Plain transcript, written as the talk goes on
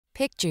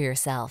Picture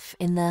yourself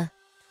in the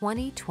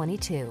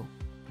 2022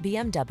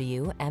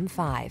 BMW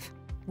M5.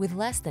 With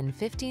less than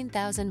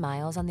 15,000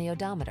 miles on the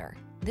odometer,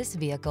 this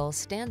vehicle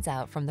stands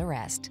out from the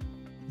rest.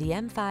 The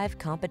M5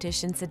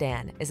 competition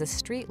sedan is a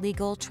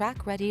street-legal,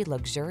 track-ready,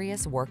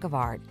 luxurious work of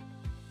art.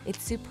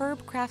 Its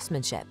superb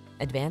craftsmanship,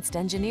 advanced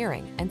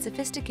engineering, and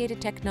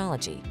sophisticated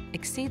technology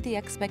exceed the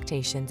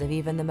expectations of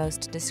even the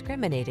most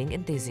discriminating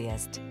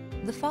enthusiast.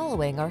 The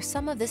following are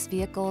some of this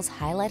vehicle's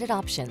highlighted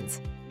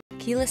options: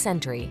 keyless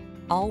entry,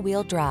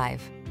 all-wheel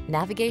drive,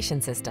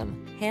 navigation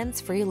system,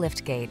 hands-free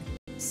liftgate,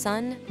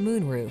 sun,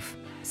 moonroof,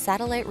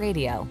 satellite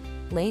radio,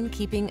 lane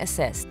keeping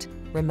assist,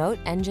 remote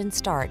engine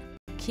start,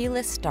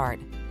 keyless start,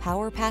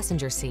 power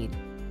passenger seat.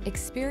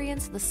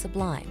 Experience the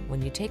sublime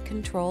when you take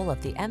control of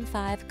the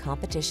M5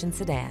 competition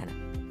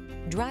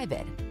sedan. Drive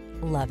it,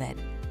 love it.